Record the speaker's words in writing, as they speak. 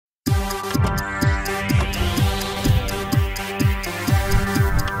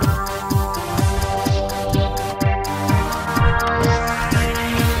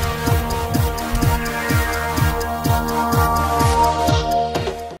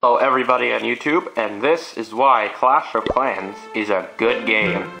everybody on YouTube, and this is why Clash of Clans is a good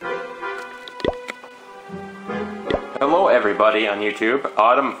game. Hello everybody on YouTube,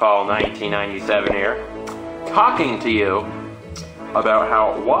 AutumnFall1997 here, talking to you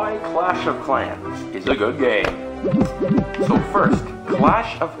about why Clash of Clans is a good game. So first,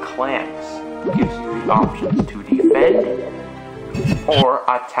 Clash of Clans gives you the options to defend or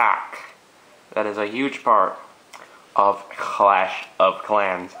attack. That is a huge part of Clash of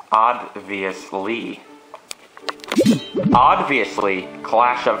Clans, obviously. Obviously,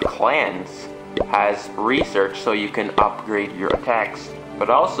 Clash of Clans has research so you can upgrade your attacks, but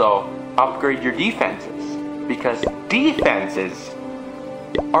also upgrade your defenses, because defenses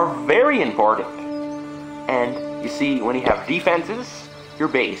are very important. And you see, when you have defenses, your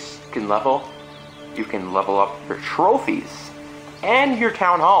base can level, you can level up your trophies and your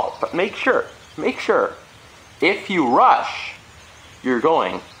town hall. But make sure, if you rush, you're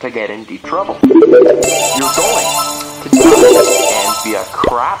going to get into trouble. You're going to die and be a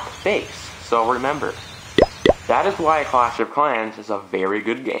crap base. So remember, that is why Clash of Clans is a very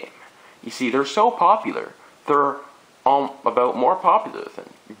good game. You see, they're so popular. They're about more popular than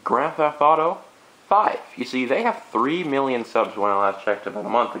Grand Theft Auto 5. You see, they have 3 million subs when I last checked about a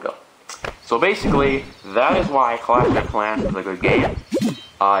month ago. So basically, that is why Clash of Clans is a good game.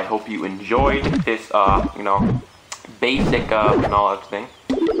 I hope you enjoyed this, basic knowledge thing.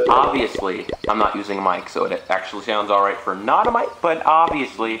 Obviously, I'm not using a mic, so it actually sounds alright for not a mic, but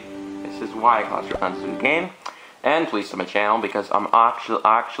obviously, this is why Clash of Clans is a good game. And please to my channel, because I'm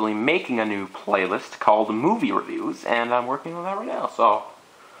actually making a new playlist called Movie Reviews, and I'm working on that right now. So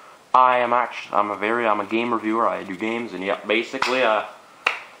I'm a game reviewer. I do games, and yep, basically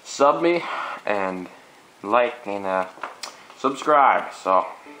sub me and like and subscribe. So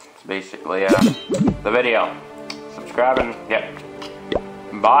it's basically the video. Subscribe and yep.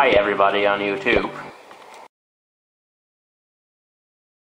 Bye everybody on YouTube.